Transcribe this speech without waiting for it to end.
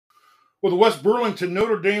Well, the West Burlington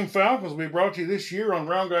Notre Dame Falcons will be brought to you this year on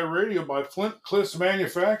Round Guy Radio by Flint Cliffs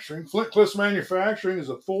Manufacturing. Flint Cliffs Manufacturing is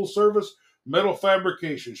a full-service metal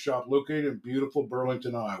fabrication shop located in beautiful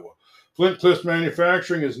Burlington, Iowa. Flint Cliffs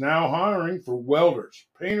Manufacturing is now hiring for welders,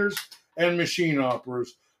 painters, and machine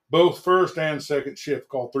operators, both first and second shift.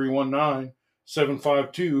 Call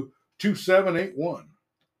 319-752-2781.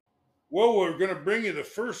 Well, we're going to bring you the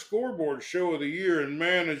first scoreboard show of the year, and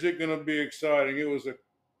man, is it going to be exciting. It was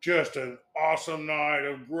just an awesome night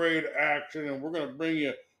of great action, and we're going to bring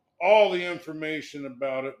you all the information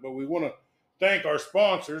about it. But we want to thank our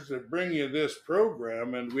sponsors that bring you this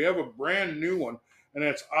program, and we have a brand new one, and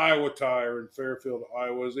that's Iowa Tire in Fairfield,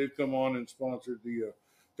 Iowa. They've come on and sponsored the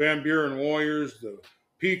Van Buren Warriors, the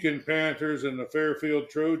Pekin Panthers, and the Fairfield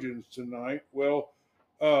Trojans tonight. Well,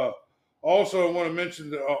 also, I want to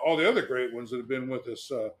mention all the other great ones that have been with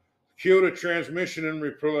us. Kyoto Transmission and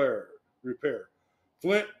Repair.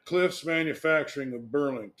 Flint Cliffs Manufacturing of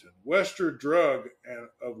Burlington. Wester Drug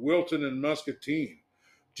of Wilton and Muscatine.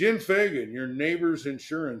 Jen Fagan, your neighbor's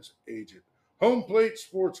insurance agent. Home Plate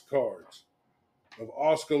Sports Cards of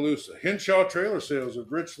Oskaloosa. Henshaw Trailer Sales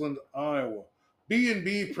of Richland, Iowa.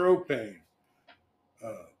 B&B Propane.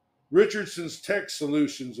 Richardson's Tech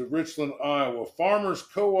Solutions of Richland, Iowa, Farmers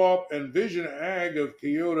Co-op and Vision Ag of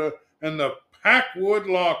Kyoto, and the Packwood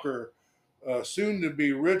Locker, soon to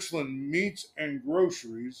be Richland Meats and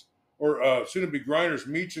Groceries, or soon to be Grinders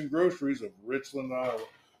Meats and Groceries of Richland, Iowa.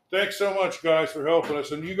 Thanks so much, guys, for helping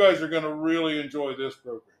us, and you guys are going to really enjoy this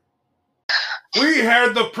program. We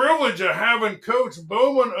had the privilege of having Coach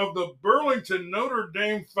Bowman of the Burlington Notre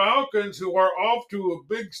Dame Falcons, who are off to a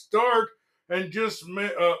big start and just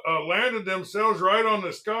landed themselves right on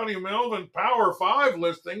the Scotty Melvin Power 5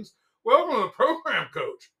 listings. Welcome to the program,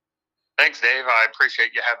 Coach. Thanks, Dave. I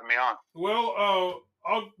appreciate you having me on. Well,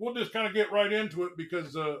 we'll just kind of get right into it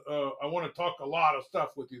because I want to talk a lot of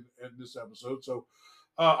stuff with you in this episode. So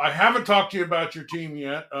I haven't talked to you about your team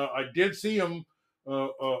yet. I did see them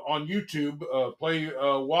on YouTube play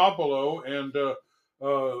Wapello and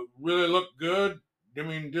really looked good. I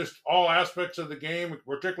mean, just all aspects of the game,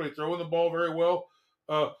 particularly throwing the ball very well.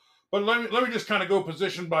 But let me just kind of go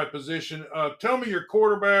position by position. Tell me your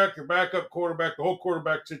quarterback, your backup quarterback, the whole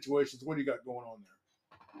quarterback situations. What do you got going on there?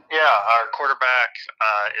 Yeah, our quarterback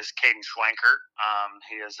is Caden Schwenker.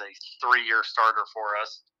 He is a 3-year starter for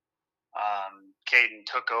us. Caden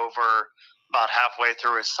took over about halfway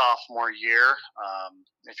through his sophomore year.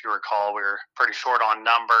 If you recall, we were pretty short on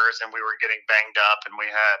numbers and we were getting banged up, and we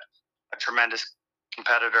had a tremendous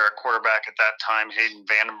competitor at quarterback at that time, Hayden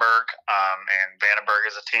Vandenberg, and Vandenberg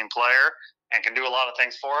is a team player and can do a lot of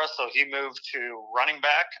things for us. So he moved to running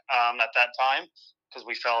back at that time because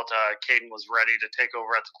we felt Caden was ready to take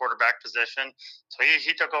over at the quarterback position. So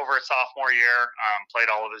he took over his sophomore year, played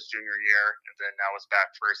all of his junior year, and then now is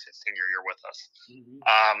back for his senior year with us. Mm-hmm.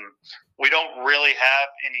 We don't really have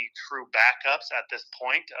any true backups at this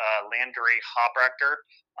point. Landry Hobrechter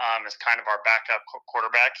is kind of our backup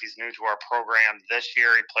quarterback. He's new to our program this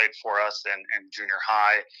year. He played for us in junior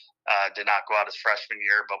high. Did not go out his freshman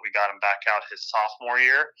year, but we got him back out his sophomore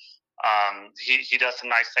year. He does some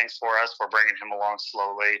nice things for us. We're bringing him along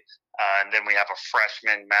slowly. And then we have a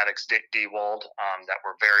freshman, Maddox Dewald, that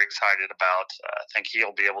we're very excited about. I think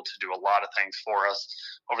he'll be able to do a lot of things for us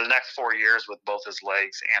over the next 4 years with both his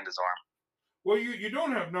legs and his arm. Well, you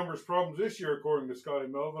don't have numbers problems this year, according to Scotty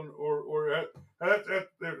Melvin, or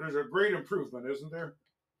there's a great improvement, isn't there?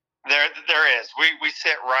 There is. We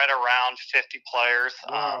sit right around 50 players,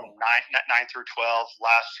 wow. 9 through 12.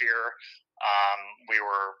 Last year, we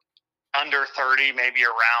were under 30, maybe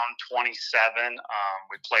around 27.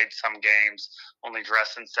 We played some games only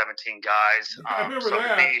dressing 17 guys. I remember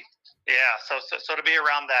that. So to be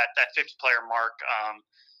around that 50 player mark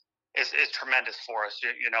is tremendous for us.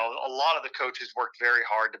 You know, a lot of the coaches worked very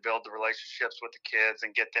hard to build the relationships with the kids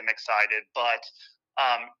and get them excited, but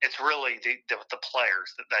it's really the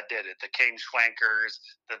players that did it. The Caden Schwenkers,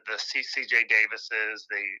 the CJ Davises,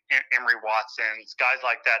 the Emery Watsons, guys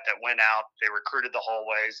like that went out. They recruited the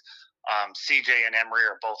hallways. CJ and Emery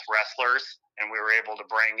are both wrestlers, and we were able to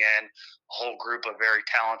bring in a whole group of very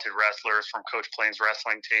talented wrestlers from Coach Plain's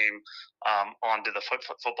wrestling team onto the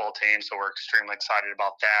football team. So we're extremely excited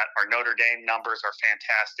about that. Our Notre Dame numbers are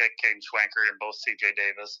fantastic. Caden Schwenker and both CJ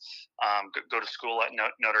Davis go to school at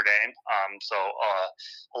Notre Dame. So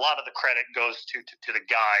a lot of the credit goes to the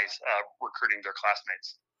guys recruiting their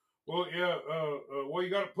classmates. Well, yeah. Well, you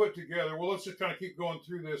got to put together. Well, let's just kind of keep going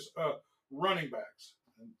through this. Running backs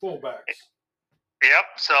and fullbacks. Yep.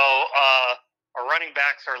 So our running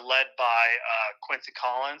backs are led by Quincy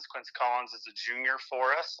Collins. Quincy Collins is a junior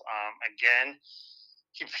for us. Again,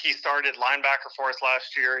 He started linebacker for us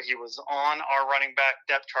last year. He was on our running back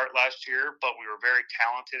depth chart last year, but we were very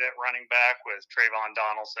talented at running back with Trayvon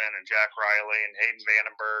Donaldson and Jack Riley and Hayden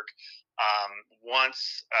Vandenberg.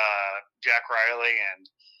 Once Jack Riley and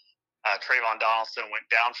Trayvon Donaldson went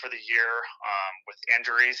down for the year with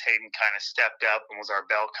injuries, Hayden kind of stepped up and was our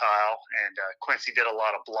bell cow. And Quincy did a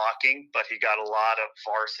lot of blocking, but he got a lot of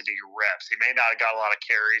varsity reps. He may not have got a lot of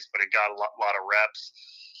carries, but he got a lot of reps.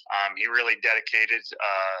 He really dedicated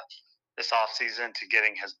this offseason to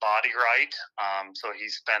getting his body right. So he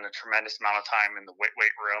spent a tremendous amount of time in the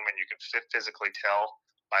weight room, and you can physically tell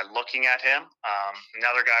by looking at him.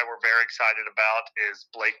 Another guy we're very excited about is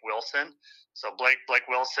Blake Wilson. So Blake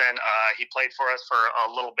Wilson, he played for us for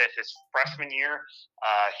a little bit his freshman year.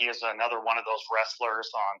 He is another one of those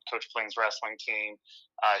wrestlers on Coach Kling's wrestling team.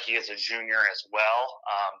 He is a junior as well.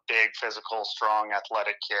 Big, physical, strong,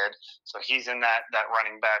 athletic kid. So he's in that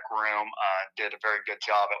running back room. Did a very good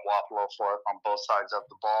job at Wapello for us on both sides of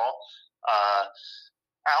the ball.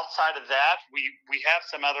 Outside of that, we have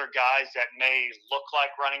some other guys that may look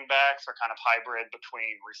like running backs or kind of hybrid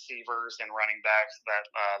between receivers and running backs. That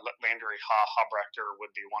Landry Habrechter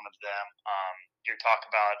would be one of them. You talk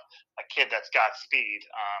about a kid that's got speed.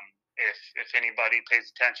 If anybody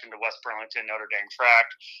pays attention to West Burlington Notre Dame track,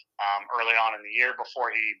 early on in the year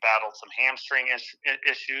before he battled some hamstring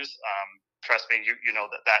issues, trust me, you know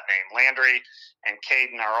that name. Landry and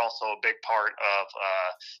Caden are also a big part of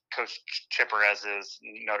Coach Chipperez's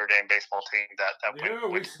Notre Dame baseball team.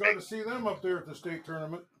 We got to see them up there at the state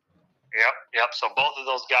tournament. Yep. So both of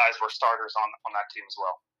those guys were starters on that team as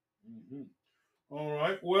well. Mm-hmm. All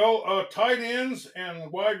right. Well, tight ends and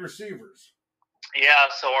wide receivers.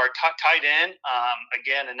 Yeah, so our tight end,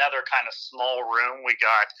 again, another kind of small room. We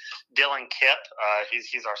got Dylan Kipp.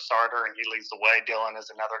 He's our starter, and he leads the way. Dylan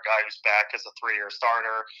is another guy who's back as a 3-year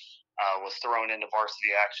starter. Was thrown into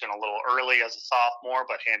varsity action a little early as a sophomore,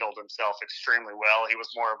 but handled himself extremely well. He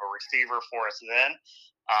was more of a receiver for us then.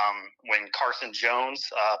 When Carson Jones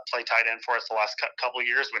played tight end for us the last couple of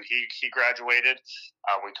years, when he graduated,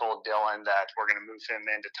 we told Dylan that we're going to move him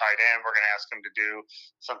into tight end. We're going to ask him to do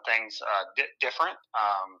some things different.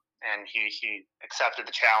 And he accepted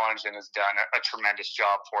the challenge and has done a tremendous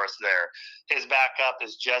job for us there. His backup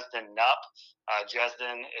is Jesden Nupp.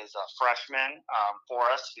 Jesden is a freshman for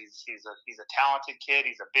us. He's a talented kid.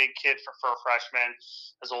 He's a big kid for a freshman.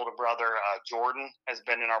 His older brother Jordan has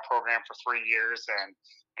been in our program for 3 years and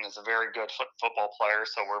is a very good football player.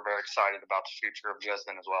 So we're very excited about the future of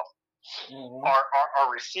Jesden as well. Mm-hmm. Our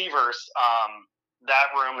receivers, that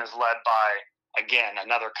room is led by, again,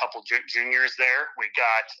 another couple juniors there. We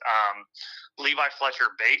got Levi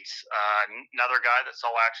Fletcher Bates, another guy that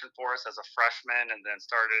saw action for us as a freshman and then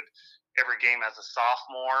started every game as a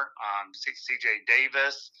sophomore. CJ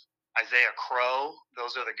Davis, Isaiah Crow,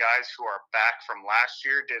 those are the guys who are back from last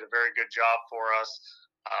year, did a very good job for us,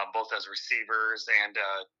 both as receivers and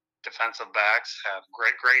defensive backs, have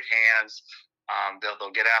great hands.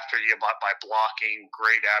 They'll get after you by blocking,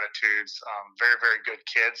 great attitudes, very, very good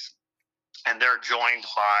kids. And they're joined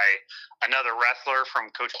by another wrestler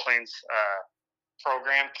from Coach Kling's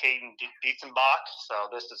program, Caden Dietzenbach.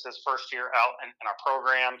 So this is his first year out in our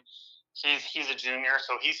program. He's a junior,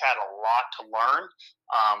 so he's had a lot to learn.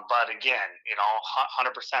 But again,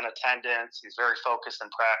 100% attendance. He's very focused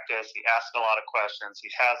in practice. He asks a lot of questions.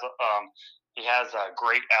 He has a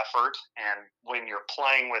great effort, and when you're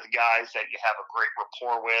playing with guys that you have a great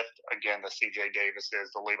rapport with, again, the CJ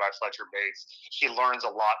Davises, the Levi Fletcher Bates, he learns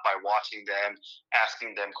a lot by watching them,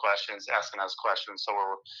 asking them questions, asking us questions. So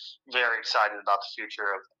we're very excited about the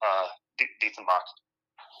future of Dietzenbach.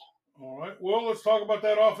 All right. Well, let's talk about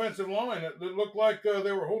that offensive line. It looked like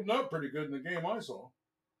they were holding up pretty good in the game I saw.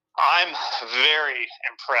 I'm very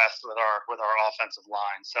impressed with our offensive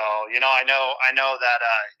line. So, I know that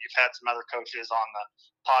you've had some other coaches on the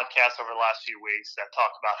podcast over the last few weeks that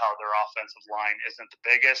talk about how their offensive line isn't the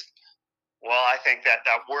biggest. Well, I think that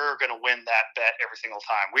we're going to win that bet every single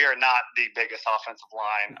time. We are not the biggest offensive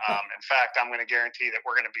line. In fact, I'm going to guarantee that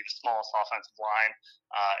we're going to be the smallest offensive line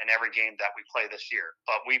in every game that we play this year.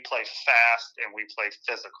 But we play fast and we play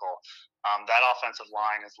physical. That offensive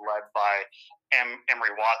line is led by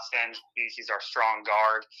Emery Watson. He's our strong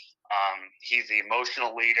guard. He's the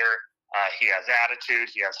emotional leader. He has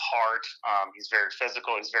attitude. He has heart. He's very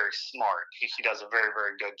physical. He's very smart. He does a very,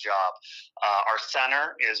 very good job. Our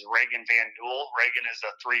center is Reagan Van Newell. Reagan is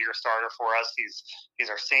a 3-year starter for us.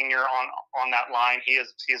 He's our senior on that line. He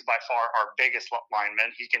is by far our biggest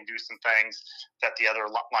lineman. He can do some things that the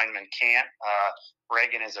other linemen can't.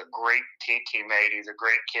 Reagan is a great teammate. He's a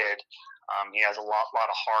great kid. He has a lot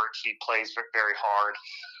of heart. He plays very hard.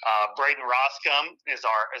 Braden Roscom is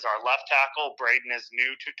our left tackle. Braden is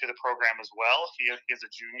new to the program as well. He is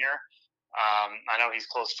a junior. I know he's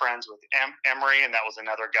close friends with Emery, and that was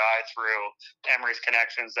another guy through Emery's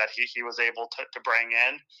connections that he was able to bring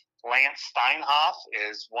in. Lance Steinhoff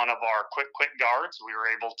is one of our quick guards. We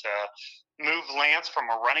were able to move Lance from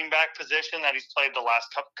a running back position that he's played the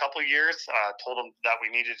last couple years. Told him that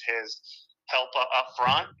we needed his help up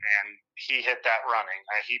front, and he hit that running.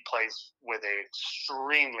 He plays with an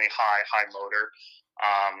extremely high motor.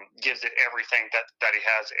 Gives it everything that he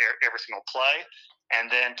has every single play. And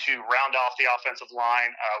then to round off the offensive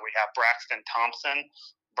line, we have Braxton Thompson.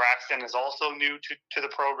 Braxton is also new to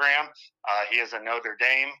the program. He is a Notre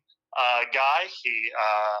Dame guy.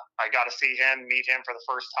 I got to meet him for the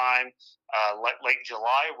first time late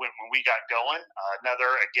July when we got going.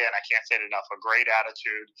 Again, I can't say it enough, a great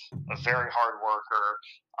attitude, a very hard worker,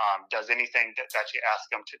 does anything that you ask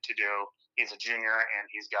him to do. He's a junior, and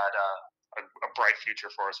he's got a bright future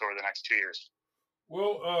for us over the next 2 years.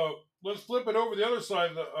 Well, let's flip it over the other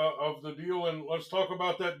side of the deal, and let's talk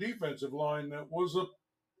about that defensive line that was,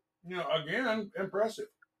 again, impressive.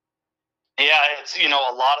 Yeah, it's, a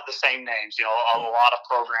lot of the same names. A lot of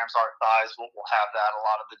programs our size will have that. A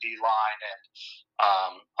lot of the D line and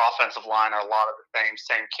offensive line are a lot of the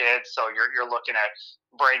same kids. So you're looking at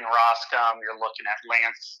Braden Roscom, you're looking at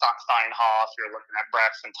Lance Steinhoff, you're looking at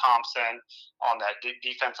Braxton Thompson on that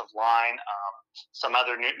defensive line. Some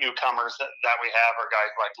other newcomers that we have are guys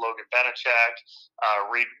like Logan Benechek,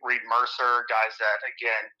 Reed Mercer, guys that,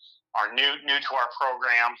 again, are new to our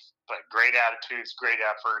program, but great attitudes, great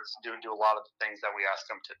efforts, do a lot of the things that we ask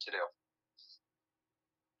them to do.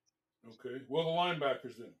 Okay. Well, the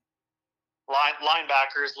linebackers then.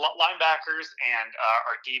 Linebackers and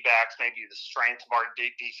our D-backs may be the strength of our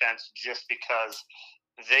defense, just because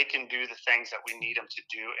they can do the things that we need them to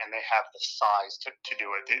do, and they have the size to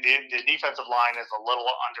do it. The defensive line is a little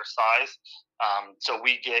undersized, so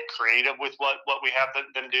we get creative with what we have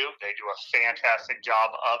them do. They do a fantastic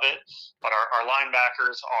job of it, but our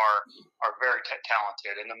linebackers are very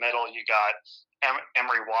talented. In the middle, you got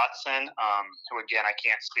Emery Watson, who, again, I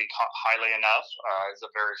can't speak highly enough, is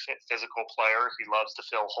a very physical player. He loves to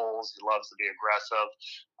fill holes. He loves to be aggressive.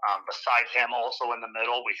 Beside him, also in the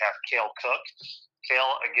middle, we have Cale Cook.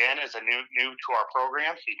 Cale, again, is a new to our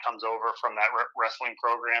program. He comes over from that wrestling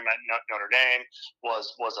program at Notre Dame.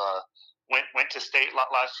 Went to state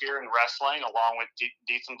last year in wrestling, along with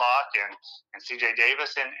Dietzenbach and CJ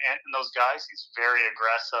Davis and those guys. He's very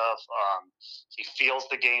aggressive. He feels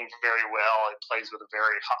the game very well. He plays with a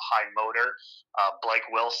very high motor. Blake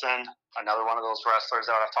Wilson, another one of those wrestlers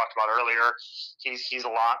that I talked about earlier. He's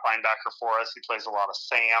a linebacker for us. He plays a lot of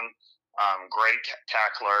Sam. Great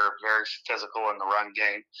tackler, very physical in the run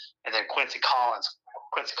game. And then Quincy Collins.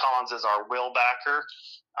 Quincy Collins is our will backer.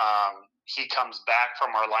 He comes back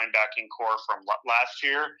from our linebacking core from last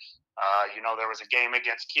year. There was a game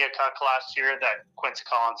against Keokuk last year that Quincy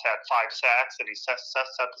Collins had 5 sacks, and he set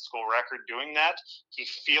the school record doing that. He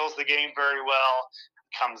feels the game very well,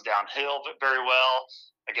 comes downhill very well.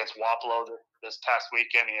 Against Wapello this past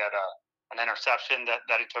weekend, he had an interception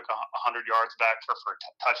that he took 100 yards back for a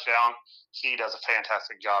touchdown. He does a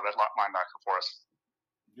fantastic job at linebacker for us.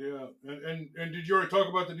 Yeah, and did you already talk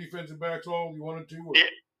about the defensive backs all you wanted to? Or? Yeah.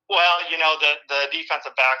 Well, the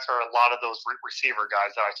defensive backs are a lot of those receiver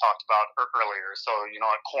guys that I talked about earlier. So,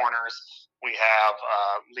 at corners, we have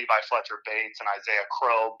Levi Fletcher-Bates and Isaiah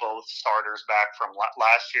Crow, both starters back from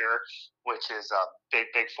last year, which is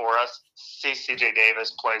big for us. CJ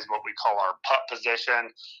Davis plays what we call our pup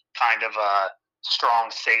position, kind of a strong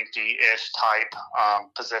safety-ish type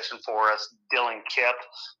position for us. Dylan Kipp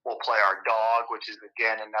will play our dog, which is,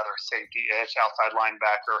 again, another safety-ish outside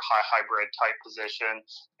linebacker, hybrid type position.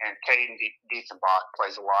 And Caden Dietzenbach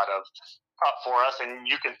plays a lot of up for us. And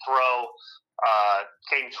you can throw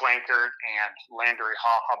Caden Schwankert and Landry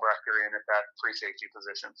Hobrechter in at that free safety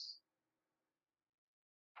position.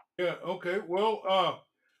 Yeah, okay. Well,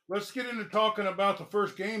 let's get into talking about the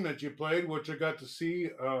first game that you played, which I got to see.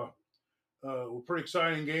 A pretty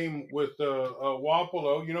exciting game with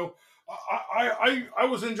Wapello. I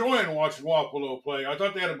was enjoying watching Wapello play. I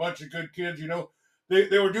thought they had a bunch of good kids.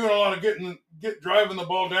 They were doing a lot of driving the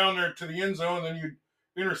ball down there to the end zone, and then you'd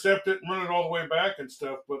intercept it and run it all the way back and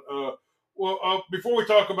stuff. But before we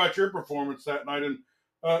talk about your performance that night, and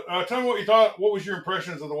tell me what you thought. What was your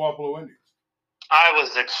impressions of the Wapello Indians? I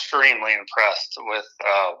was extremely impressed with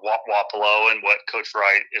Wapello and what Coach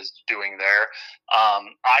Wright is doing there.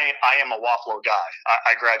 I am a Wapello guy.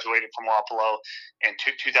 I graduated from Wapello in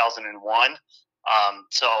 2001.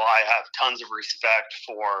 So I have tons of respect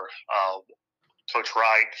for Coach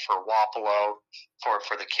Wright, for Wapello,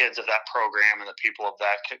 for the kids of that program and the people of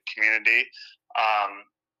that community.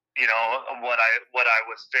 What I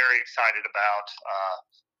was very excited about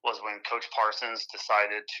was when Coach Parsons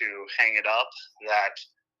decided to hang it up, that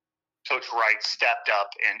Coach Wright stepped up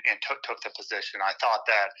and took the position. I thought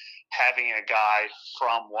that having a guy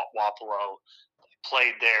from Wapello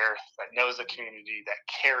played there, that knows the community, that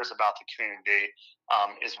cares about the community,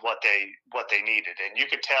 is what they needed. And you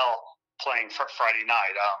could tell playing for Friday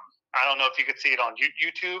night. I don't know if you could see it on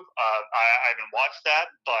YouTube. I haven't watched that,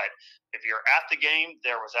 but if you're at the game,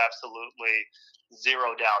 there was absolutely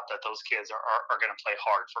zero doubt that those kids are going to play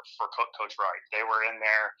hard for Coach Wright. They were in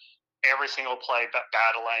there every single play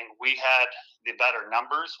battling. We had the better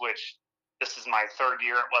numbers, which this is my third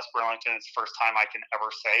year at West Burlington. It's the first time I can ever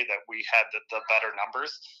say that we had the better numbers.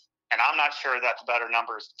 And I'm not sure that the better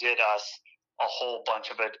numbers did us a whole bunch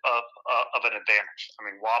of an advantage. I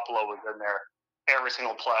mean, Wapello was in there every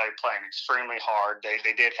single play, playing extremely hard. They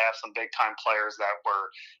did have some big-time players that were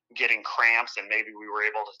getting cramps, and maybe we were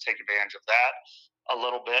able to take advantage of that a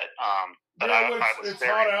little bit. But yeah, I was it's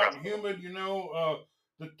very hot out and impressed. humid.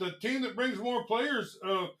 The team that brings more players,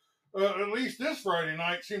 at least this Friday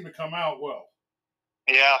night, seemed to come out well.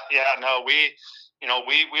 Yeah, no, we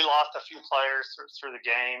lost a few players through the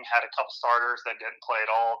game. Had a couple starters that didn't play at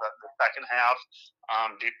all the second half,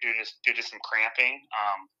 due to some cramping.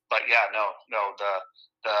 But yeah, no, the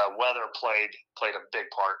weather played a big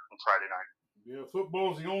part on Friday night. Yeah,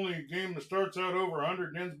 football's the only game that starts out over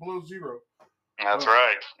 100 and ends below zero. That's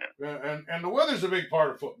right. Yeah. And the weather's a big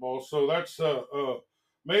part of football, so that's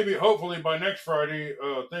maybe hopefully by next Friday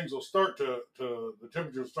things will start the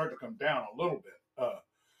temperature will start to come down a little bit.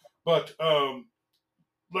 But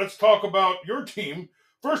let's talk about your team.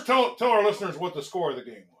 First, tell our listeners what the score of the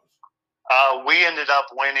game was. We ended up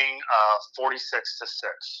winning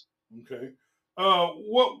 46-6. Okay.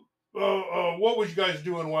 What was you guys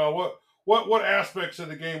doing well? What aspects of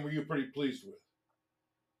the game were you pretty pleased with?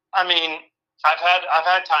 I mean, I've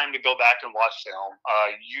had time to go back and watch film.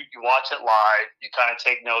 You watch it live. You kind of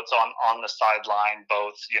take notes on the sideline,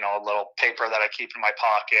 both a little paper that I keep in my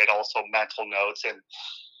pocket, also mental notes, and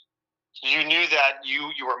you knew that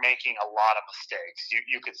you were making a lot of mistakes.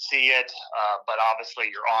 You could see it, but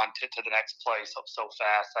obviously you're on to the next play so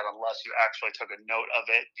fast that unless you actually took a note of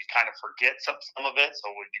it, you kind of forget some of it.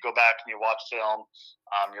 So when you go back and you watch film,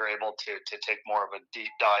 you're able to take more of a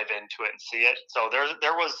deep dive into it and see it. So there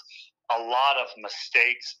was a lot of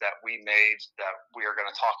mistakes that we made that we are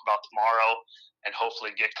going to talk about tomorrow and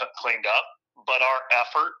hopefully get cleaned up. But our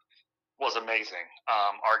effort was amazing.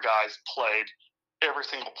 Our guys played every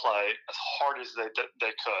single play as hard as they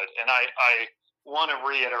could. And I want to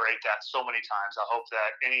reiterate that so many times. I hope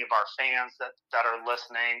that any of our fans that are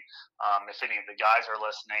listening, if any of the guys are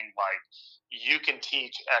listening, like, you can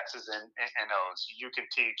teach X's and O's. You can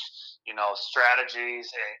teach,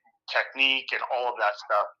 strategies and technique and all of that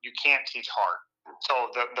stuff. You can't teach heart.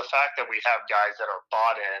 So the fact that we have guys that are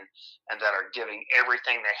bought in and that are giving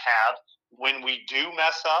everything they have, when we do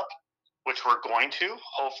mess up, which we're going to,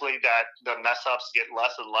 hopefully that the mess ups get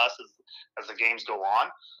less and less as the games go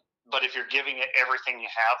on. But if you're giving it everything you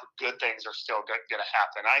have, good things are still going to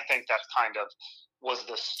happen. I think that's kind of was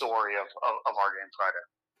the story of our game Friday.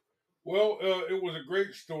 Well, it was a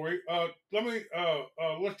great story.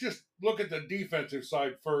 Let's just look at the defensive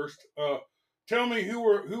side first. Tell me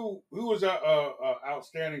who was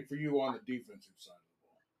outstanding for you on the defensive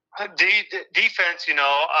side. Defense,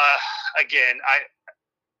 again,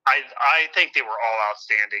 I think they were all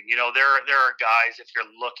outstanding. There are guys, if you're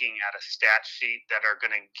looking at a stat sheet, that are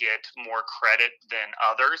going to get more credit than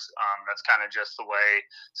others. That's kind of just the way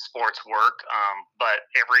sports work. But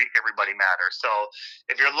everybody matters. So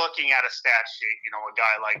if you're looking at a stat sheet, a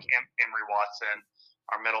guy like Emery Watson,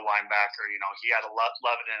 our middle linebacker, he had 11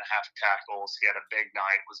 and a half tackles. He had a big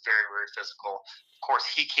night, was very, very physical. Of course,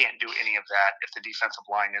 he can't do any of that if the defensive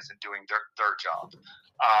line isn't doing their job.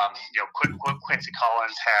 Quincy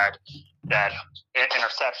Collins had that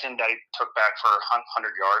interception that he took back for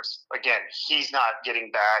 100 yards. Again, he's not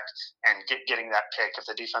getting back and getting that pick if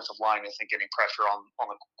the defensive line isn't getting pressure on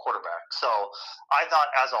the quarterback. So I thought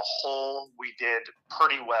as a whole we did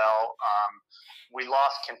pretty well. We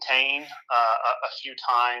lost contain a few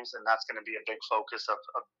times, and that's going to be a big focus of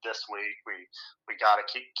this week. We got to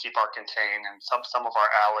keep our contain, and some of our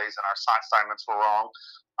alleys and our assignments were wrong.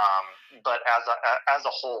 But as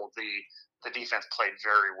a whole, the defense played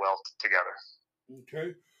very well together.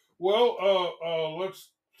 Okay. Well,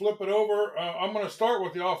 let's flip it over. I'm going to start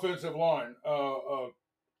with the offensive line.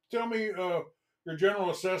 Tell me your general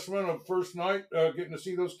assessment of first night getting to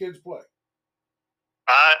see those kids play?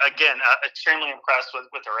 Again, extremely impressed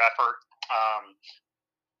with their effort.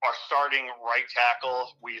 Our starting right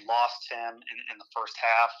tackle, we lost him in the first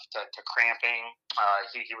half to cramping.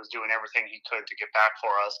 He was doing everything he could to get back for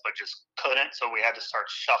us, but just couldn't. So we had to start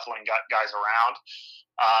shuffling guys around.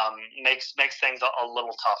 Makes things a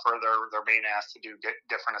little tougher. They're being asked to do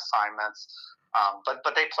different assignments, but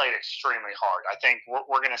they played extremely hard. I think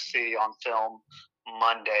we're going to see on film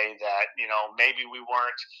Monday that maybe we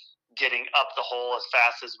weren't getting up the hole as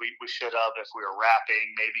fast as we should have. If we were wrapping,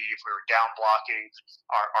 maybe if we were down blocking,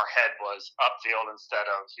 our head was upfield instead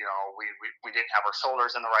of we didn't have our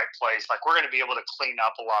shoulders in the right place. Like, we're going to be able to clean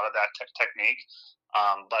up a lot of that technique.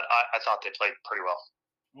 But I thought they played pretty well.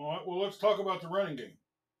 All right, well, let's talk about the running game.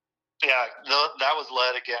 Yeah, that was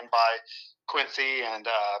led again by Quincy and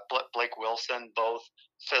Blake Wilson, both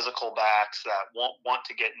physical backs that want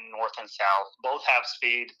to get north and south. Both have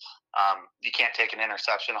speed. You can't take an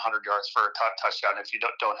interception 100 yards for a touchdown if you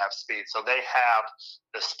don't have speed. So they have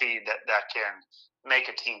the speed that can make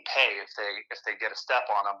a team pay if they get a step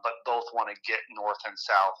on them. But both want to get north and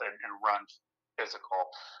south and run physical.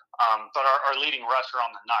 But our leading rusher on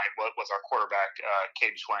the night was our quarterback,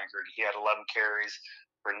 Caden Schwankert. He had 11 carries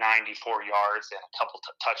for 94 yards and a couple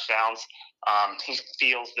touchdowns. He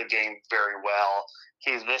feels the game very well.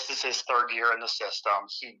 This is his third year in the system.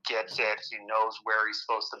 He gets it. He knows where he's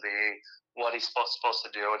supposed to be, what he's supposed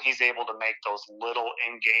to do, and he's able to make those little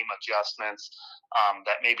in-game adjustments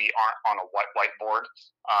that maybe aren't on a whiteboard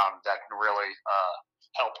that can really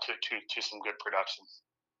help to some good production.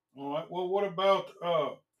 All right. Well, what about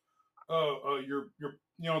your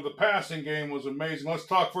the passing game was amazing. Let's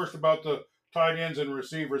talk first about the tight ends and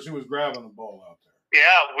receivers. Who was grabbing the ball out there?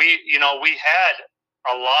 Yeah, we had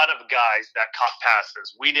a lot of guys that caught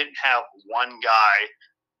passes. We didn't have one guy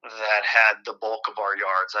that had the bulk of our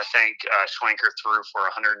yards. I think Schwanker threw for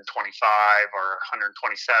 125 or 127,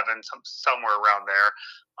 somewhere around there.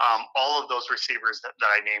 All of those receivers that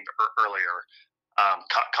I named earlier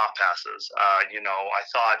caught passes. I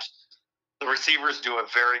thought the receivers do a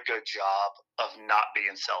very good job of not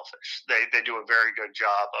being selfish. They do a very good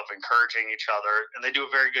job of encouraging each other, and they do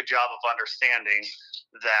a very good job of understanding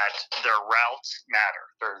that their routes matter.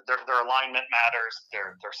 Their alignment matters,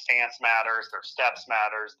 their stance matters, their steps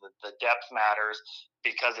matters, the depth matters,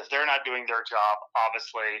 because if they're not doing their job,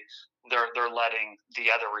 obviously they're letting the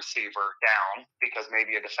other receiver down because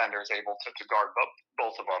maybe a defender is able to guard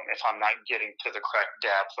both of them if I'm not getting to the correct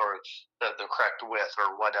depth or the correct width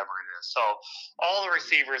or whatever it is. So all the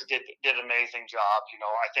receivers did an amazing job.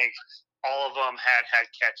 I think all of them had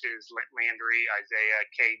catches. Landry, Isaiah,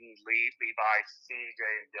 Caden, Levi, CJ,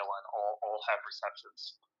 and Dylan all have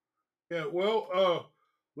receptions. Yeah, well,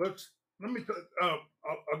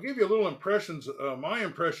 I'll give you a little impressions. My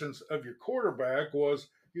impressions of your quarterback was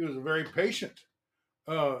he was very patient.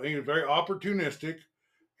 He was very opportunistic,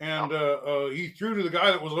 and he threw to the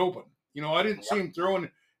guy that was open. I didn't see him throwing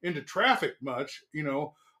into traffic much.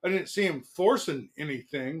 I didn't see him forcing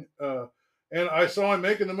anything, and I saw him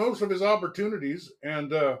making the most of his opportunities.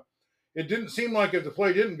 And it didn't seem like if the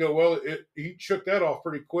play didn't go well, he shook that off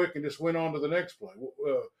pretty quick and just went on to the next play.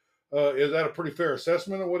 Is that a pretty fair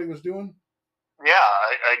assessment of what he was doing? Yeah,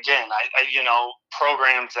 again,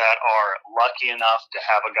 programs that are lucky enough to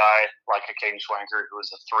have a guy like a Caden Schwanker who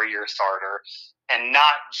is a 3-year starter and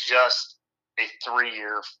not just a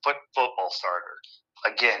 3-year football starter.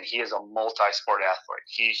 Again, he is a multi-sport athlete.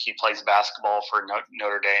 He plays basketball for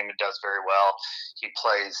Notre Dame and does very well. He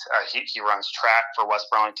plays. He runs track for West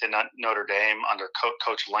Burlington, Notre Dame under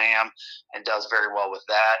Coach Lamb, and does very well with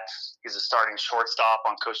that. He's a starting shortstop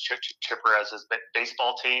on Coach Chipper Perez's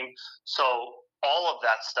baseball team. So all of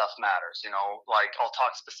that stuff matters. Like, I'll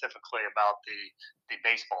talk specifically about the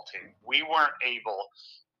baseball team. We weren't able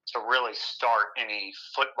to really start any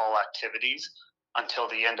football activities until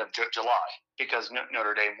the end of July because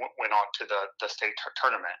Notre Dame went on to the state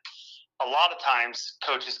tournament. A lot of times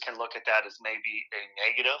coaches can look at that as maybe a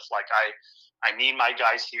negative, like I need my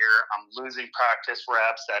guys here. I'm losing practice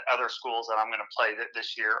reps that other schools that I'm going to play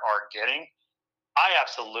this year are getting. I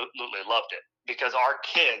absolutely loved it because our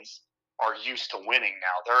kids are used to winning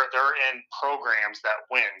now. They're in programs that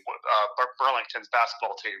win. Burlington's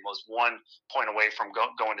basketball team was 1 point away from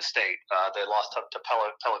going to state. They lost to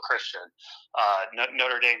Pella Christian.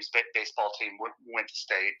 Notre Dame's baseball team went to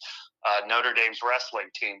state. Notre Dame's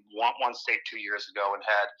wrestling team won state 2 years ago and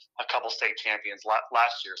had a couple state champions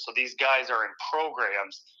last year. So these guys are in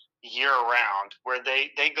programs year round where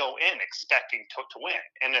they go in expecting to win.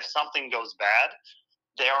 And if something goes bad,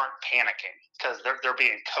 they aren't panicking because they're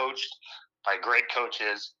being coached by great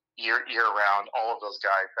coaches year round. All of those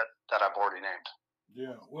guys that I've already named.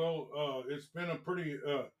 Yeah, well, it's been a pretty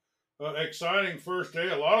exciting first day.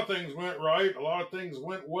 A lot of things went right. A lot of things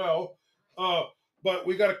went well. But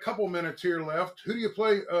we got a couple minutes here left. Who do you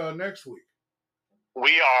play next week?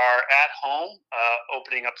 We are at home,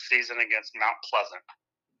 opening up the season against Mount Pleasant.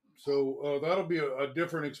 So that'll be a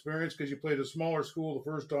different experience because you played a smaller school the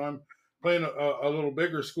first time, playing a little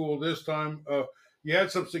bigger school this time. You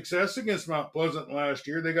had some success against Mount Pleasant last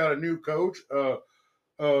year. They got a new coach.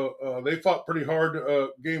 They fought pretty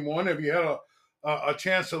hard game one. Have you had a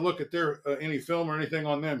chance to look at their any film or anything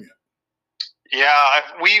on them yet? Yeah,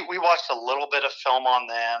 we watched a little bit of film on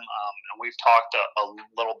them, and we've talked a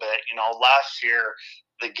little bit. Last year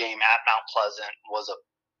the game at Mount Pleasant was a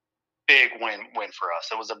big win for us.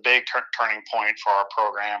 It was a big turning point for our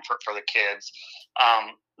program, for the kids.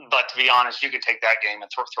 But to be honest, you could take that game and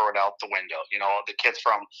throw it out the window. The kids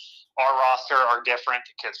from our roster are different.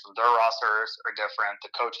 The kids from their rosters are different. The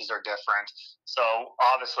coaches are different. So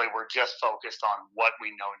obviously, we're just focused on what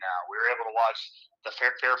we know now. We were able to watch the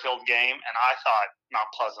Fairfield game, and I thought Mount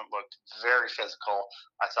Pleasant looked very physical.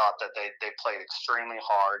 I thought that they played extremely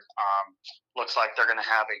hard. Looks like they're going to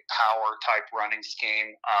have a power type running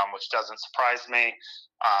scheme, which doesn't surprise me.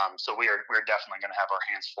 So we're definitely going to have our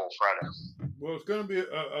hands full Friday. Well, it's going to be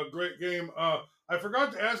a great game. I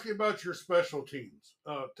forgot to ask you about your special teams.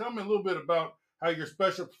 Tell me a little bit about how your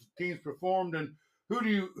special teams performed, and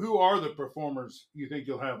who are the performers you think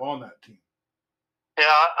you'll have on that team? Yeah,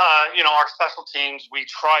 our special teams, we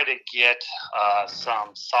try to get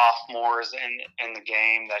some sophomores in the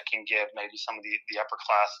game that can give maybe some of the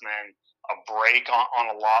upperclassmen a break on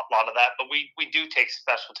a lot of that. But we do take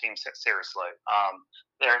special teams seriously.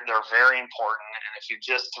 They're very important, and if you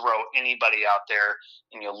just throw anybody out there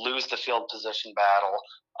and you lose the field position battle,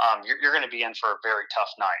 you're going to be in for a very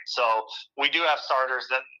tough night. So we do have starters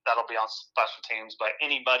that'll be on special teams, but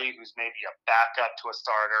anybody who's maybe a backup to a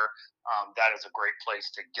starter, that is a great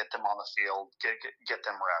place to get them on the field, get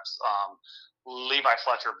them reps. Levi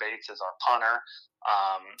Fletcher Bates is our punter.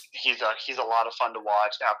 He's a lot of fun to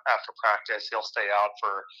watch after practice. He'll stay out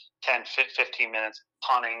for 10, 15 minutes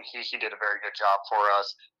punting. He did a very good job for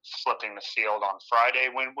us, flipping the field on Friday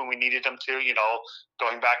when we needed him to.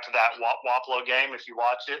 Going back to that Wapello game, if you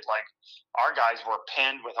watch it, like our guys were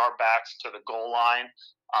pinned with our backs to the goal line.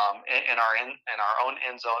 In our own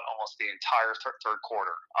end zone almost the entire third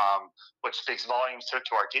quarter, which speaks volumes to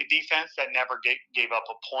our defense that never gave up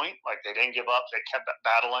a point. Like they didn't give up, they kept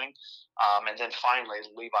battling, and then finally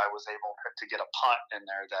Levi was able to get a punt in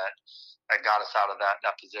there that got us out of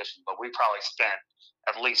that position. But we probably spent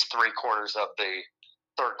at least 3/4 of the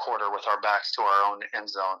third quarter with our backs to our own end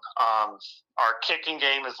zone. Our kicking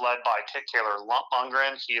game is led by Taylor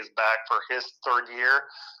Lundgren. He is back for his third year.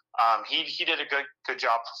 He did a good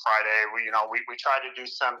job for Friday. We try to do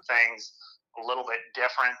some things a little bit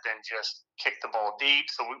different than just kick the ball deep.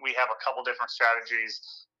 So we have a couple different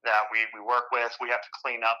strategies that we work with. We have to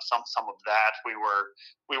clean up some of that. We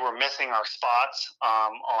were missing our spots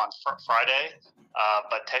on Friday,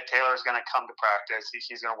 but Taylor's going to come to practice.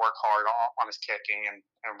 He's going to work hard on his kicking, and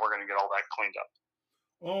we're going to get all that cleaned up.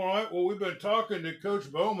 All right. Well, we've been talking to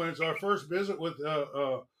Coach Bowman. It's our first visit with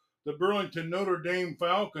the Burlington Notre Dame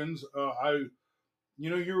Falcons.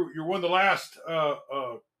 You're one of the last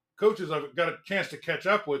coaches I've got a chance to catch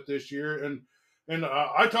up with this year, and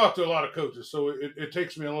I talk to a lot of coaches, so it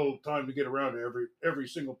takes me a little time to get around to every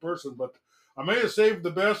single person. But I may have saved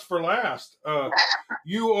the best for last.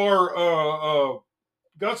 You are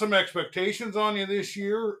got some expectations on you this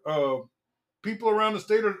year. People around the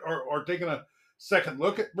state are taking a second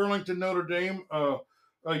look at Burlington Notre Dame.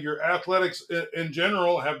 Your athletics in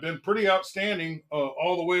general have been pretty outstanding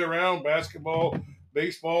all the way around, basketball,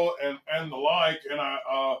 baseball, and the like. And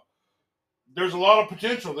there's a lot of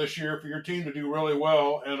potential this year for your team to do really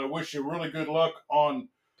well. And I wish you really good luck on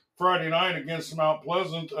Friday night against Mount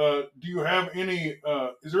Pleasant. Do you have any?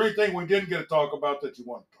 Is there anything we didn't get to talk about that you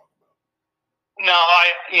want to talk about? No,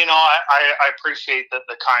 I appreciate the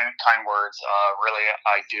kind words. Really,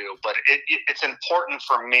 I do. But it's important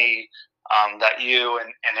for me that you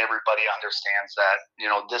and everybody understands that,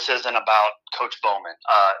 this isn't about Coach Bowman.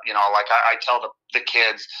 Like I tell the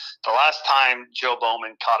kids, the last time Joe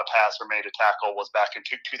Bowman caught a pass or made a tackle was back in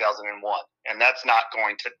 2001, and that's not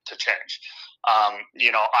going to change.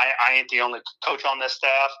 I ain't the only coach on this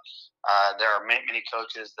staff. There are many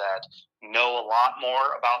coaches that know a lot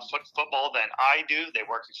more about football than I do. They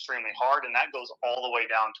work extremely hard, and that goes all the way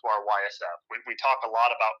down to our YSF. We talk a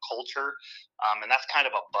lot about culture, and that's kind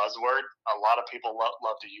of a buzzword. A lot of people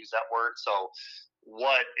love to use that word. So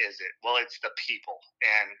what is it? Well, it's the people.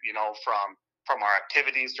 And, from from our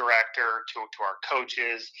activities director to our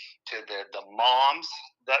coaches to the moms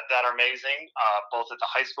that are amazing, both at the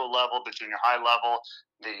high school level, the junior high level,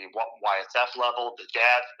 the YSF level, the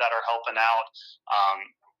dads that are helping out.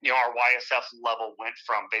 Our YSF level went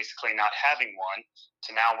from basically not having one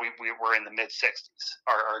to now we're in the mid 60s.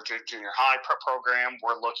 Our junior high program,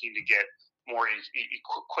 we're looking to get more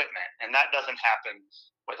equipment, and that doesn't happen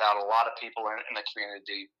without a lot of people in the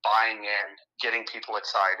community buying in, getting people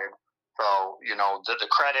excited. So, the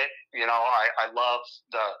credit, I love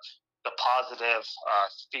the positive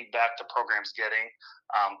feedback the program's getting,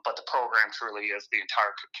 but the program truly is the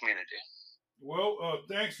entire community. Well,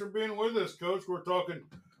 thanks for being with us, Coach. We're talking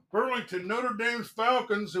Burlington Notre Dame's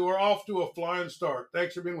Falcons, who are off to a flying start.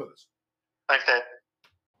 Thanks for being with us. Thanks, Dave.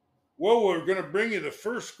 Well, we're going to bring you the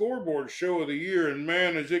first scoreboard show of the year, and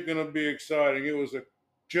man, is it going to be exciting. It was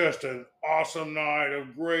just an awesome night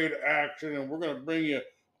of great action, and we're going to bring you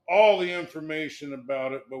all the information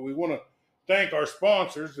about it, but we want to thank our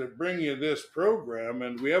sponsors that bring you this program,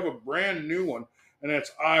 and we have a brand new one, and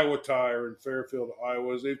that's Iowa Tire in Fairfield,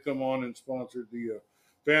 Iowa. They've come on and sponsored the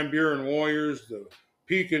Van Buren Warriors, the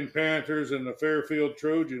Pekin Panthers, and the Fairfield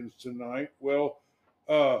Trojans tonight. Well,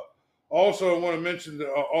 also I want to mention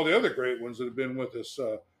all the other great ones that have been with us.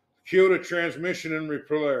 Kyoto Transmission and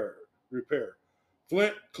Repair,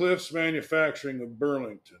 Flint Cliffs Manufacturing of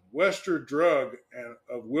Burlington, Wester Drug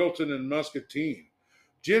of Wilton and Muscatine,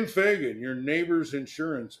 Jim Fagan, your neighbor's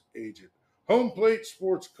insurance agent, Home Plate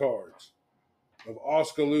Sports Cards of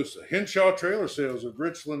Oskaloosa, Henshaw Trailer Sales of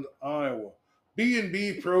Richland, Iowa,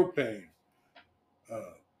 B&B Propane,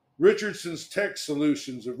 Richardson's Tech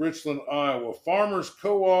Solutions of Richland, Iowa, Farmers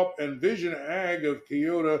Co-op and Vision Ag of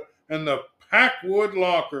Keota, and the Packwood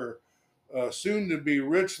Locker, soon to be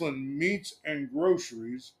Richland Meats and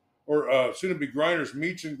Groceries, or soon to be Grinders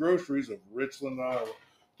Meats and Groceries of Richland, Iowa.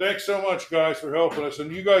 Thanks so much, guys, for helping us,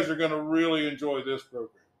 and you guys are going to really enjoy this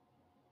program.